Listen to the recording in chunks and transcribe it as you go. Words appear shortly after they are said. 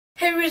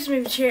Hey everybody,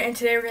 it's here, and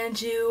today we're gonna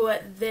do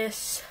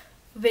this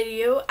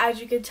video.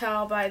 As you can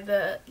tell by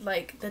the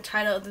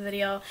title of the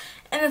video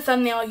and the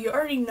thumbnail, you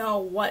already know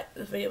what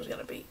the video is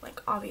gonna be.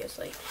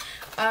 Obviously,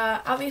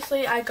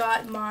 I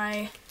got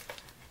my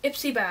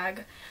Ipsy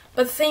bag,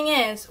 but the thing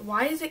is,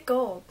 why is it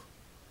gold?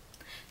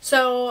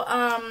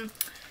 So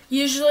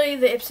usually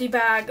the Ipsy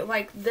bag,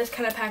 this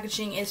kind of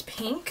packaging, is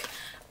pink.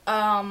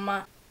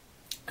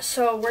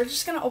 So we're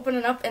just gonna open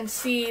it up and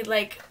see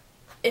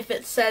if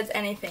it says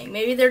anything.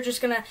 Maybe they're just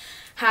gonna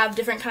have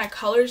different kind of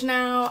colors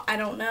now. I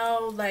don't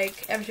know.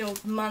 Every single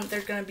month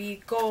there's gonna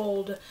be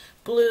gold,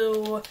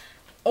 blue,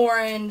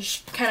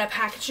 orange kind of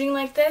packaging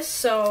like this.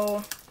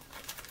 So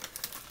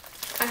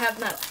I have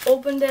not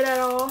opened it at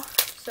all.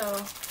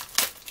 So,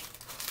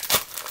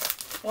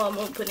 well, I'm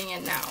opening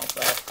it now,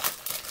 but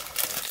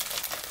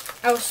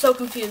I was so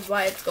confused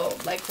why it's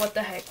gold. What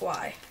the heck?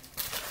 Why?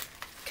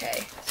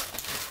 Okay.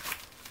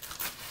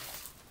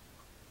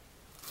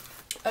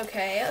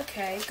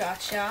 Okay,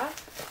 gotcha.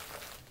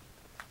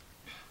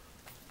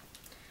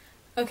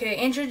 Okay,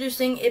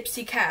 introducing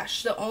Ipsy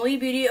Cash, the only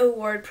beauty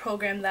award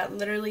program that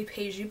literally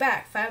pays you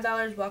back.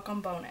 $5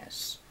 welcome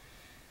bonus.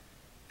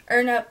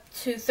 Earn up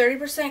to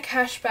 30%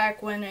 cash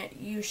back when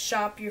you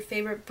shop your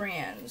favorite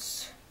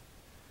brands.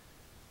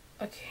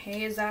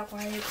 Okay, is that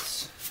why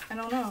it's... I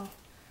don't know.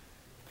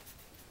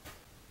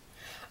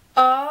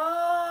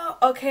 Oh,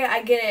 okay,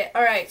 I get it.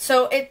 Alright,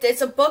 so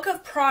it's a book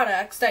of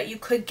products that you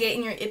could get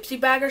in your Ipsy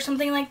bag or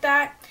something like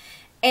that.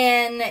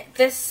 And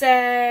this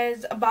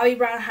says a Bobbi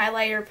Brown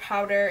highlighter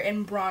powder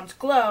in bronze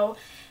glow.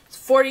 It's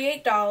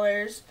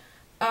 $48.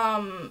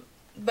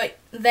 But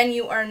then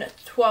you earn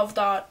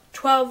 $12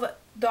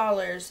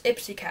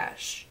 Ipsy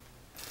Cash.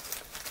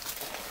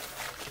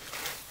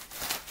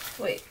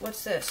 Wait,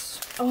 what's this?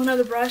 Oh,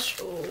 another brush.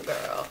 Oh,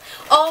 girl.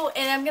 Oh,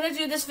 and I'm going to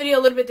do this video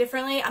a little bit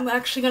differently. I'm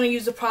actually going to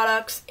use the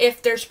products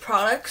if there's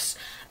products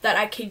that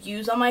I could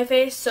use on my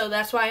face. So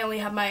that's why I only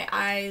have my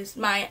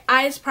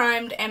eyes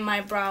primed and my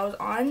brows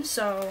on.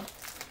 So,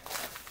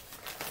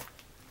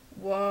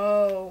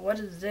 whoa, what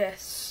is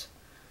this?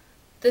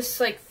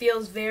 This,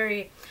 feels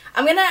very...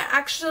 I'm going to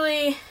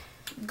actually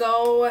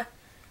go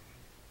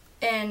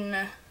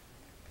in...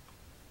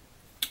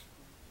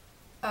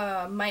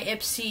 my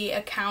Ipsy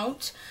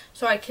account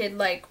so I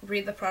could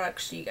read the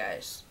products to you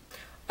guys.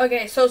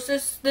 Okay, so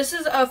this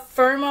is a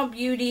Firma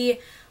Beauty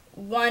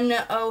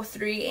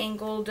 103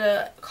 angled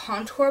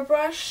contour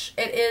brush.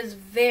 It is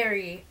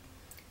very,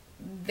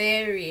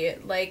 very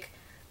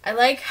I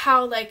like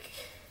how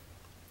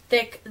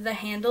thick the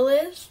handle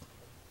is.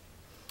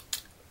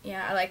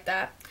 Yeah, I like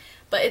that.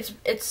 But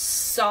it's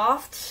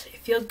soft.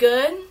 It feels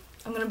good.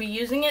 I'm gonna be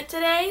using it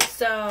today,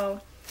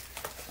 so.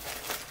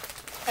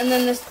 And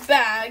then this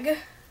bag,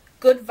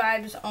 good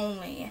vibes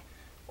only.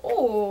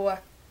 Oh,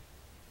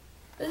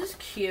 this is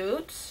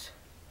cute.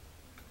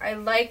 I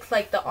like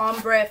the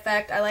ombre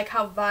effect. I like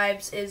how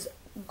vibes is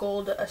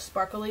gold, a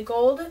sparkly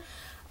gold.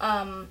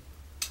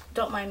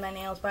 Don't mind my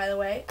nails, by the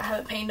way. I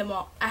haven't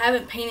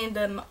painted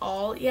them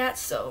all yet,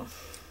 so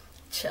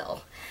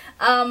chill.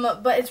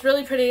 But it's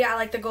really pretty. I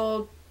like the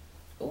gold.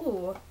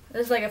 Ooh,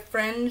 there's a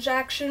fringe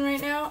action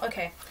right now.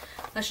 Okay,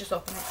 let's just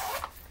open it.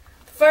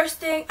 First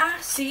thing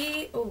I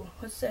see, ooh,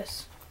 what's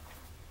this?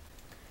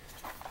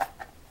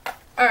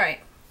 Alright,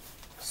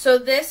 so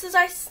this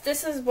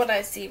is what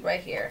I see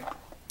right here.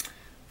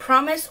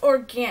 Promise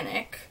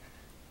Organic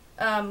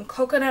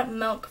Coconut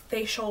Milk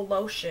Facial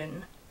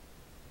Lotion.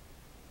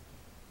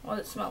 What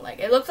does it smell like?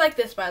 It looks like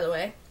this, by the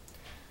way.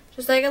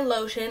 Just like a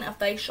lotion, a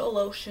facial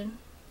lotion.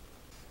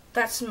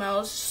 That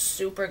smells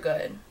super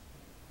good.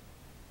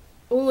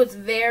 Ooh, it's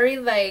very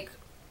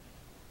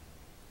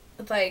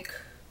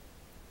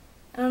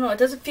I don't know, it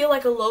doesn't feel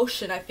like a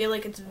lotion. I feel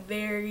like it's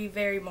very,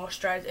 very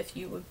moisturized if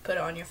you would put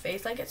it on your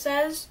face like it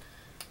says.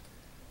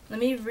 Let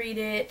me read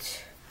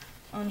it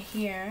on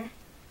here.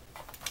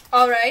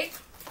 Alright,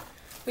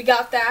 we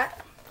got that.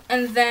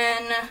 And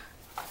then,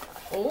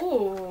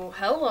 oh,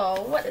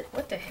 hello.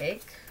 What the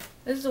heck?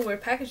 This is a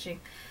weird packaging.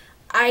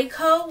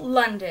 Eyeko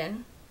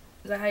London.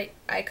 Is that how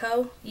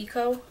Eyeko?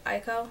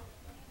 Eyeko?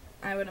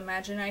 I would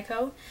imagine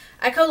Eyeko.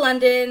 Eyeko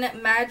London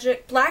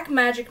Black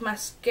Magic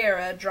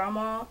Mascara,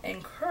 Drama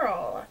and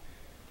Curl.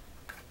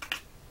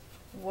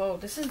 Whoa,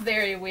 this is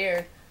very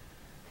weird.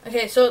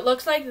 Okay, so it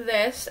looks like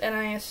this, and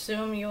I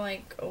assume you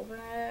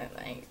open it,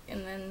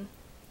 and then,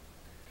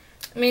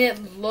 I mean,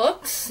 it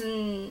looks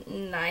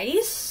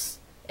nice.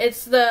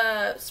 It's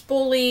the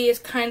spoolie is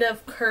kind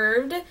of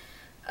curved.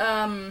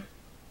 I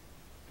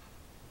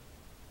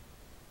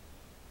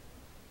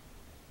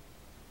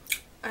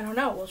don't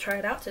know. We'll try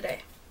it out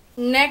today.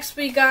 Next,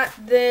 we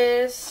got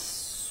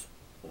this.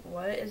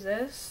 What is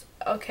this?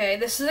 Okay,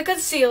 this is a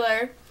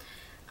concealer.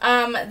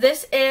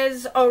 This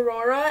is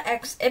Aurora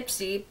x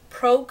Ipsy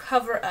Pro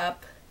Cover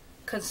Up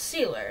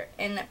Concealer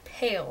in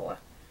Pale.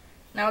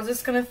 Now, is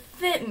this gonna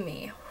fit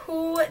me?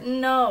 Who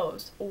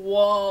knows?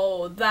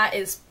 Whoa, that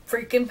is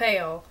freaking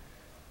pale.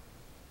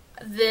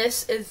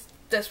 This is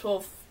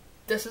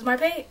my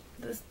pale.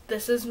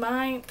 This is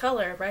my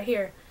color right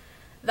here.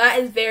 That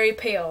is very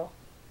pale.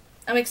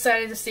 I'm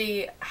excited to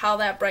see how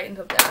that brightens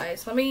up the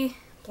eyes. Let me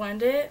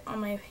blend it on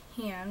my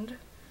hand.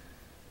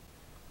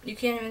 You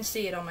can't even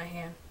see it on my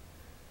hand.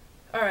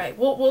 Alright,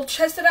 we'll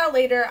test it out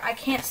later. I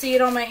can't see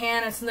it on my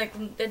hand. It's like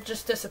it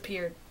just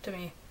disappeared to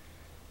me.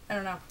 I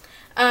don't know.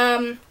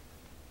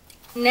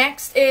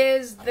 Next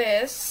is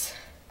this.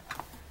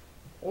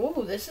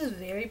 Oh, this is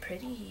very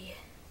pretty.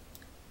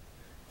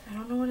 I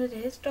don't know what it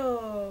is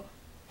though.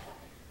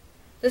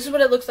 This is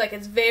what it looks like.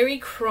 It's very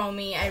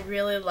chromey. I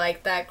really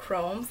like that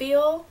chrome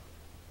feel.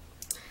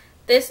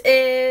 This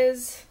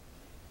is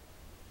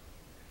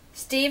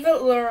Steve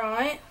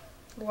Laurant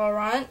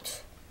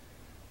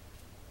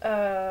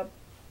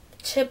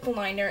tip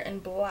liner in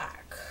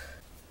black.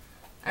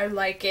 I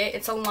like it.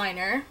 It's a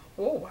liner.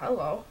 Oh,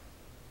 hello.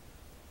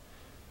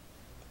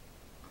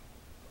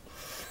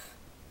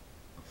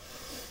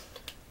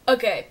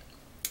 Okay,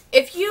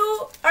 if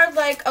you are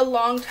like a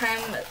long time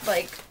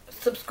like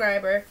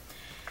subscriber,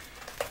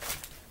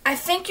 I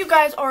think you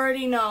guys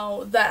already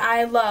know that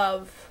I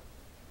love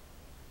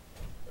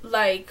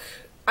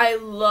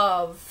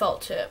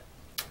felt tip.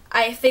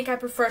 I think I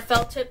prefer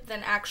felt tip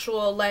than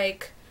actual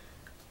like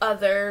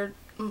other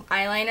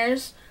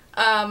eyeliners.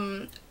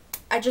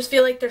 I just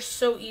feel like they're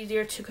so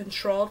easier to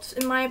control,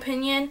 in my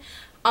opinion.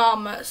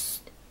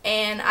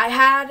 And I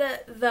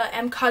had the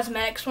M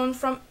Cosmetics one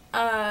from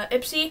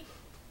Ipsy,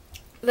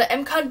 the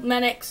M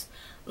Cosmetics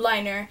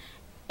liner,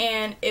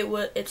 and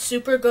it's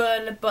super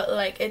good, but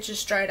like it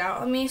just dried out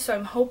on me. So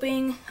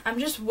I'm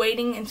just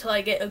waiting until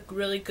I get a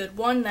really good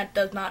one that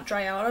does not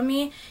dry out on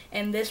me,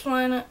 and this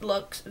one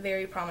looks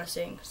very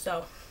promising.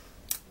 So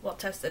we'll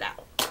test it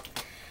out.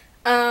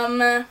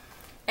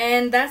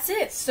 And that's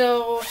it.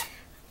 So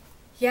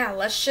yeah,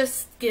 let's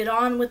just get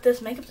on with this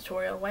makeup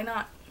tutorial. Why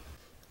not?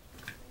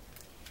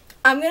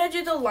 I'm gonna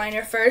do the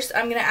liner first.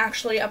 I'm gonna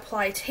actually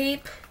apply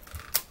tape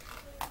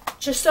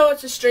just so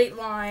it's a straight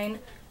line.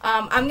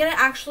 I'm gonna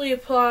actually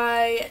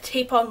apply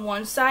tape on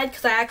one side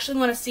because I actually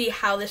want to see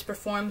how this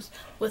performs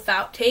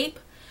without tape.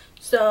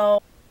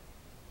 So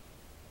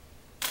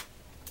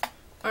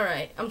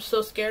alright, I'm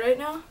so scared right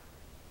now.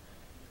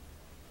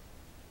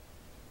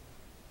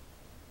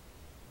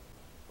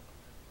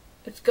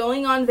 It's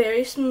going on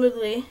very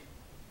smoothly.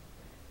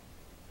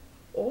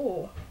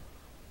 Oh.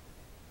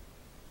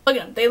 Look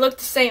at them. They look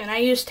the same, and I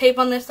used tape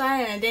on this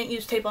side and I didn't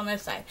use tape on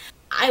this side.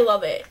 I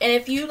love it. And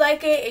if you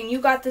like it and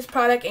you got this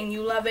product and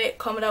you love it,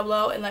 comment down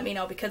below and let me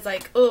know, because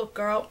like, oh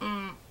girl,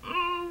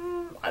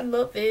 I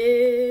love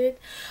it.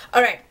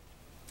 Alright.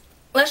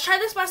 Let's try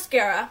this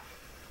mascara.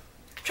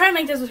 Try to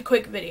make this a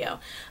quick video.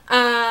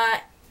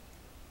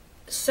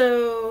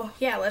 So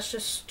yeah, let's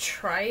just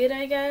try it,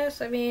 I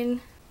guess. I mean,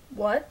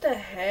 what the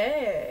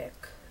heck?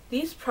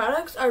 These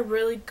products are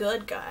really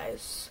good,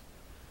 guys.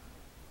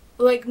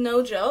 Like,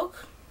 no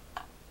joke.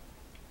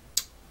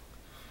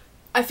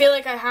 I feel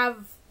like I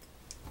have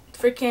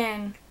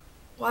freaking...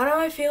 Why do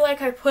I feel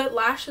like I put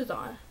lashes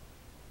on?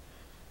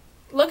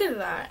 Look at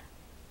that.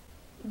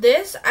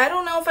 This, I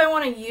don't know if I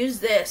want to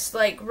use this,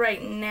 like,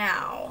 right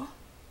now.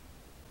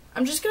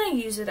 I'm just going to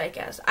use it, I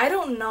guess. I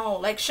don't know.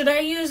 Like, should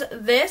I use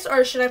this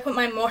or should I put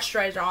my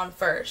moisturizer on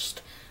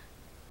first?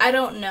 I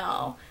don't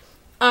know.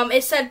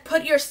 It said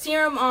put your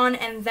serum on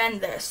and then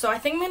this. So I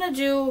think I'm going to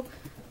do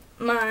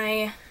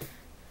my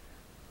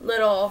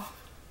little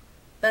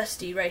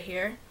bestie right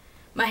here.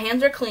 My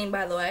hands are clean,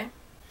 by the way.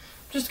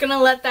 Just going to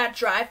let that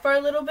dry for a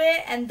little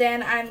bit, and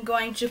then I'm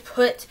going to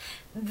put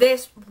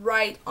this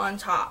right on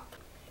top.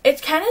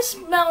 It kind of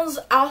smells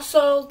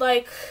also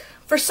like,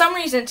 for some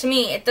reason to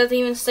me, it doesn't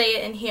even say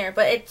it in here,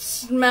 but it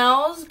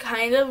smells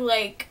kind of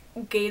like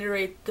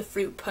Gatorade, the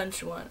fruit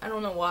punch one. I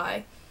don't know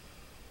why.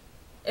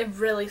 It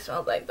really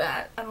smells like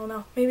that. I don't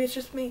know. Maybe it's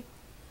just me.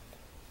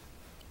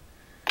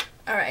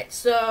 Alright,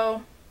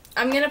 so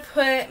I'm going to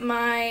put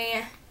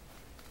my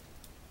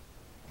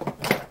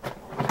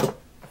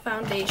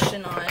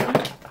foundation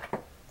on,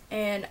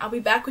 and I'll be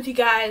back with you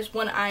guys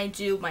when I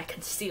do my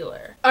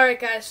concealer. Alright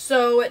guys,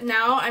 so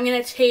now I'm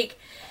going to take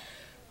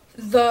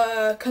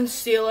the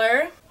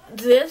concealer.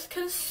 This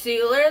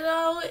concealer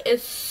though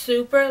is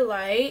super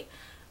light,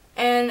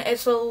 and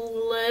it's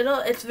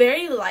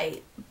very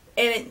light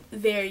and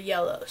very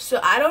yellow. So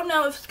I don't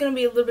know if it's going to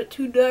be a little bit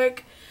too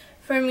dark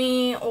for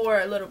me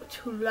or a little bit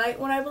too light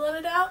when I blend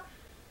it out.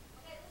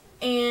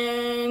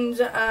 And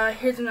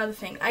here's another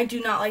thing. I do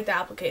not like the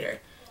applicator.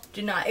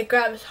 Do not. It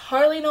grabs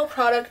hardly no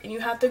product and you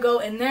have to go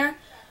in there.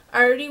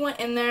 I already went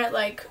in there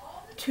like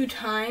 2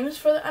 times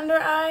for the under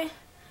eye.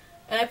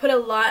 And I put a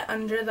lot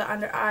under the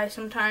under eye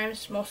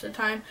sometimes, most of the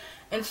time.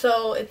 And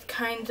so it's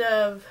kind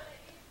of,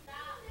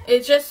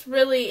 it just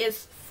really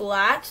is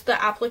flat, the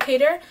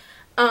applicator.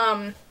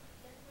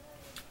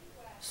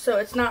 So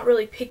it's not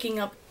really picking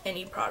up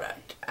any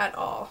product at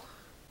all.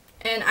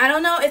 And I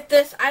don't know if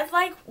this, I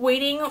like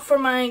waiting for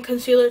my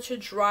concealer to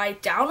dry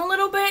down a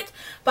little bit,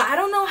 but I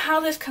don't know how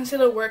this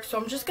concealer works, so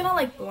I'm just gonna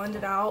like blend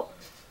it out.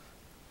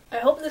 I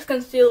hope this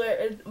concealer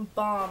is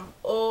bomb.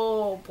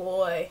 Oh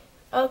boy.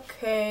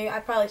 Okay, I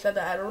probably said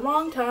that at a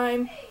wrong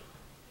time.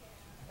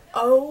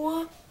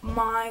 Oh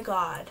my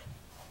god.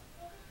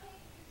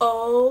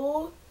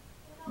 Oh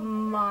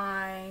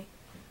my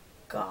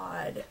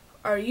god.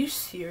 Are you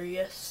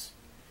serious?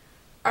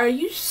 Are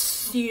you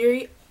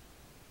serious?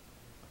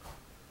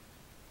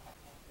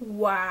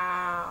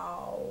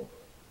 Wow.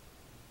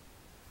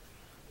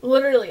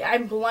 Literally,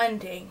 I'm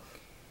blending.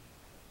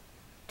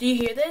 Do you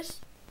hear this?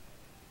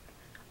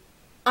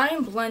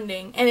 I'm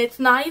blending and it's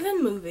not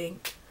even moving.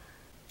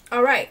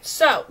 Alright,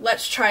 so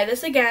let's try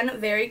this again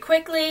very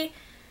quickly.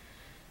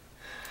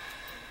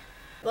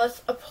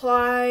 Let's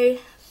apply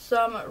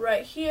some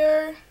right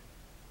here.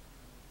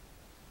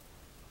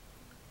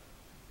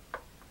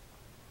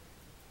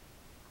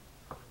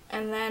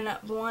 And then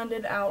blend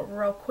it out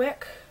real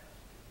quick.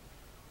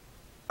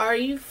 Are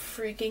you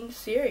freaking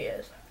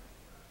serious?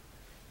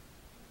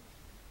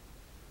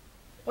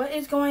 What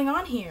is going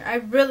on here? I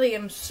really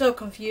am so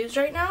confused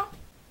right now.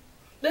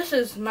 This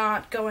is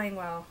not going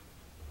well.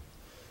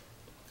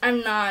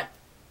 I'm not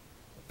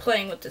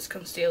playing with this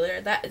concealer.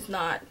 That is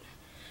not.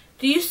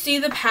 Do you see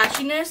the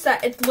patchiness?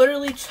 That it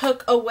literally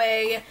took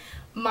away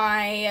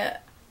my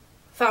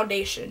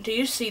foundation. Do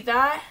you see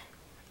that?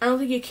 I don't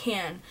think you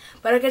can.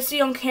 But I can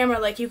see on camera,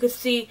 like you could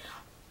see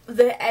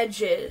the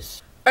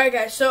edges. Alright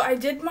guys, so I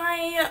did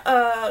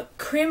my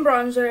cream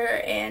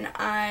bronzer and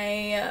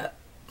I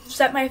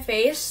set my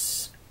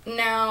face.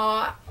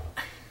 Now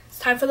it's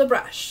time for the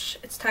brush.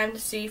 It's time to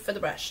see for the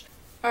brush.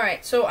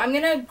 Alright, so I'm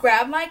going to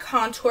grab my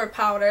contour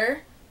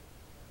powder.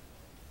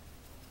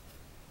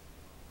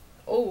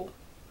 Oh,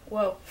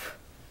 whoa.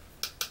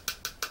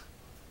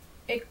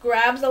 It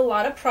grabs a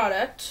lot of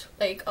product,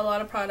 like a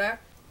lot of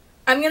product.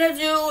 I'm going to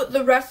do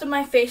the rest of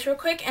my face real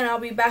quick and I'll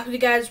be back with you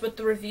guys with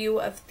the review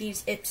of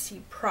these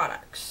Ipsy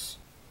products.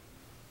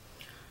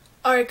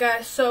 Alright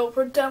guys, so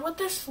we're done with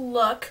this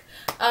look.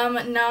 Now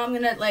I'm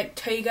going to like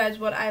tell you guys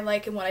what I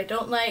like and what I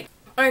don't like.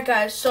 Alright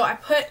guys, so I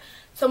put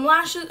some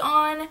lashes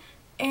on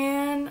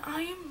and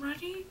I am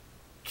ready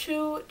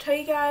to tell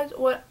you guys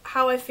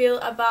how I feel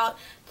about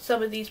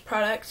some of these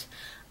products.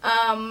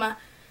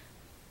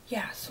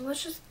 Yeah, so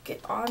let's just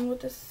get on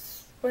with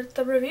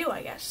the review,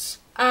 I guess.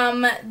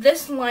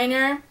 This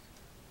liner,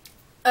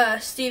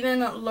 Stephen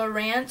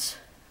Laurant,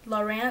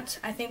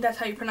 I think that's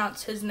how you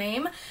pronounce his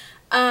name.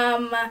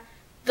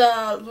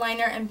 The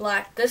liner in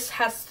black. This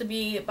has to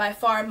be by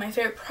far my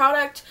favorite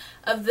product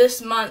of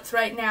this month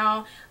right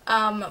now,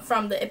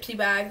 from the Ipsy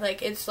bag.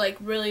 Like, it's like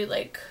really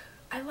like,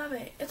 I love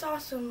it. It's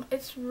awesome.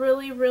 It's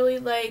really, really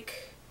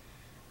like,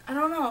 I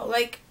don't know,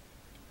 like,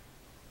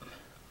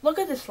 look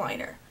at this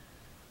liner.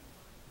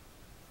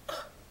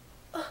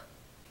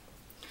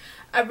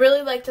 I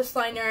really like this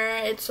liner.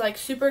 It's like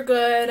super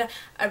good.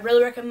 I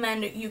really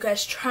recommend you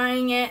guys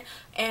trying it.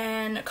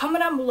 And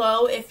comment down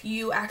below if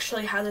you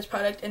actually have this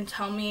product and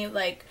tell me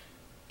like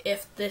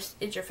if this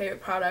is your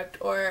favorite product,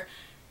 or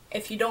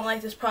if you don't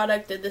like this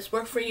product, did this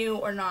work for you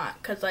or not?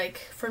 Because like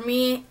for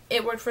me,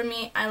 it worked for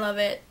me. I love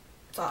it.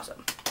 It's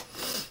awesome.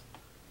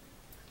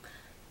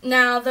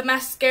 Now the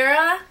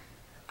mascara,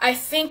 I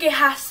think it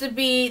has to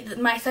be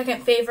my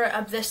second favorite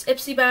of this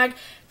Ipsy bag,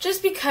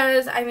 just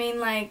because I mean,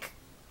 like,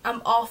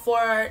 I'm all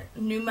for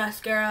new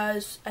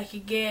mascaras I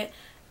could get.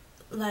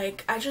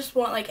 Like, I just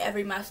want like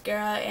every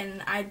mascara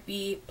and I'd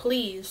be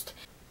pleased.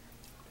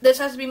 This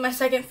has to be my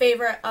second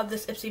favorite of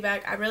this Ipsy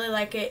bag. I really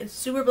like it. It's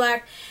super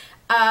black.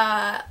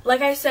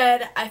 Like I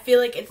said, I feel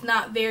like it's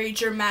not very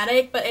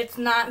dramatic, but it's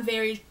not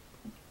very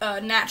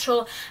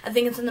natural. I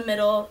think it's in the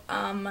middle.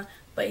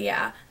 But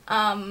yeah.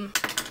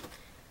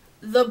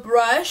 The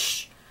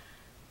brush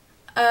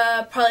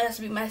probably has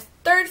to be my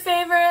third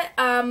favorite.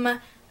 I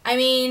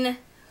mean,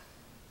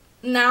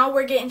 now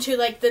we're getting to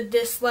like the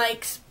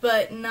dislikes,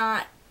 but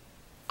not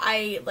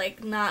I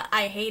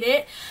hate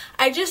it.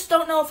 I just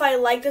don't know if I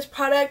like this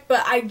product,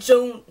 but I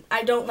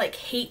don't like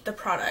hate the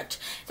product.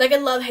 It's like a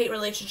love-hate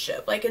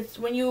relationship. Like, it's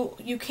when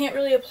you can't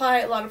really apply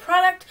a lot of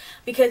product,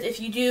 because if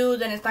you do,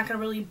 then it's not gonna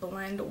really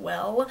blend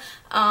well.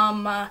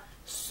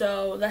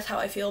 So that's how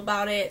I feel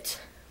about it.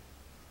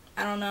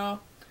 I don't know.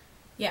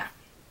 Yeah.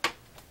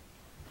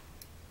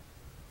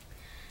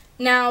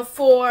 Now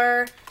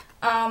for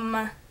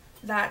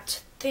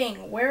that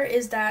thing. Where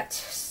is that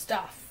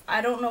stuff?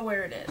 I don't know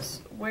where it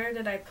is. Where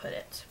did I put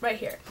it? Right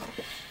here.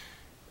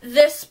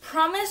 This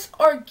Promise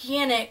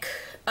Organic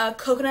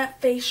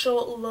Coconut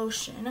Facial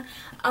Lotion.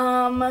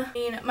 I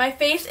mean, my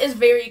face is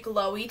very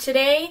glowy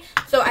today,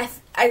 so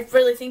I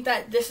really think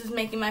that this is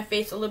making my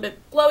face a little bit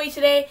glowy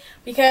today,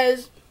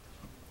 because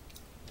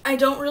I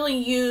don't really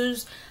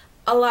use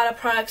a lot of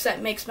products that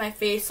makes my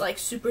face like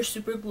super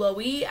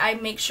glowy. I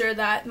make sure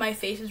that my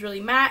face is really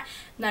matte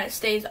and that it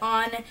stays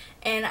on,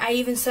 and I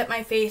even set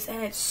my face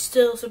and it's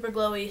still super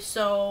glowy.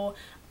 So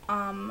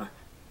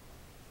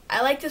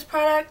I like this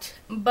product,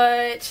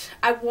 but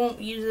I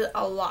won't use it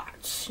a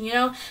lot, you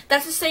know.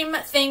 That's the same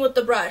thing with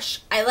the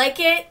brush. I like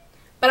it,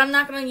 but I'm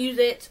not going to use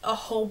it a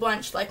whole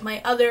bunch like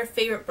my other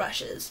favorite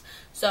brushes.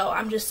 So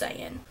I'm just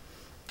saying.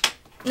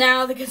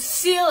 Now the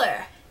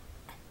concealer.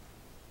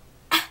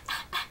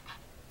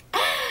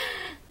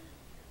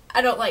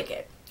 I don't like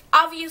it.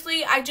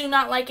 Obviously, I do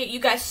not like it. You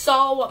guys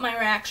saw what my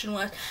reaction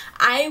was.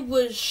 I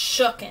was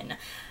shooken.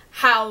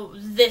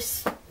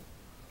 that's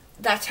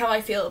how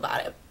I feel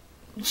about it.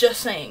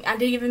 Just saying. I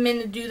didn't even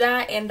mean to do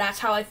that, and that's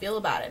how I feel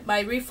about it.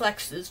 My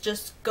reflexes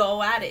just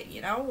go at it,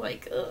 you know?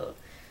 Like, ugh.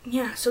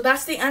 Yeah, so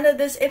that's the end of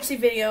this Ipsy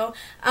video.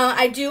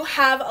 I do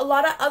have a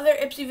lot of other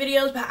Ipsy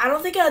videos, but I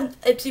don't think an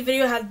Ipsy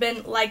video has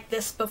been like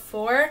this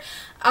before.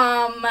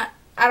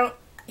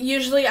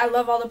 Usually I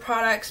love all the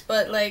products,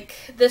 but like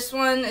this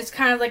one is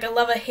kind of like a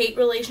love-hate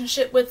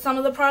relationship with some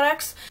of the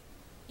products.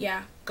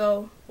 Yeah,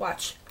 go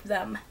watch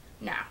them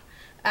now.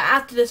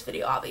 After this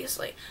video,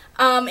 obviously.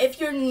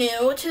 If you're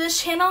new to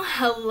this channel,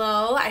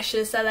 hello. I should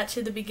have said that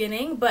to the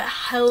beginning, but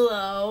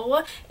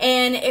hello.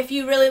 And if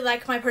you really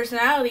like my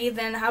personality,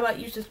 then how about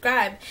you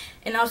subscribe?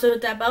 And also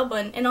hit that bell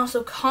button, and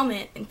also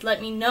comment and let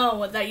me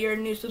know that you're a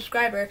new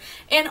subscriber.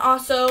 And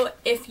also,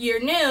 if you're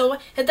new,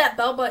 hit that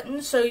bell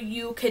button so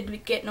you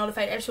could get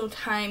notified every single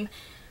time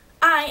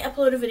I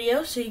upload a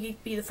video, so you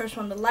could be the first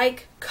one to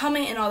like,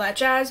 comment, and all that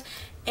jazz.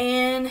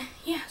 And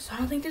yeah, so I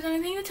don't think there's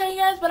anything to tell you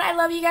guys, but I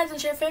love you guys and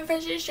share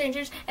friends,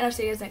 strangers, and I'll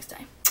see you guys next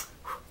time.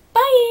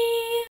 Bye!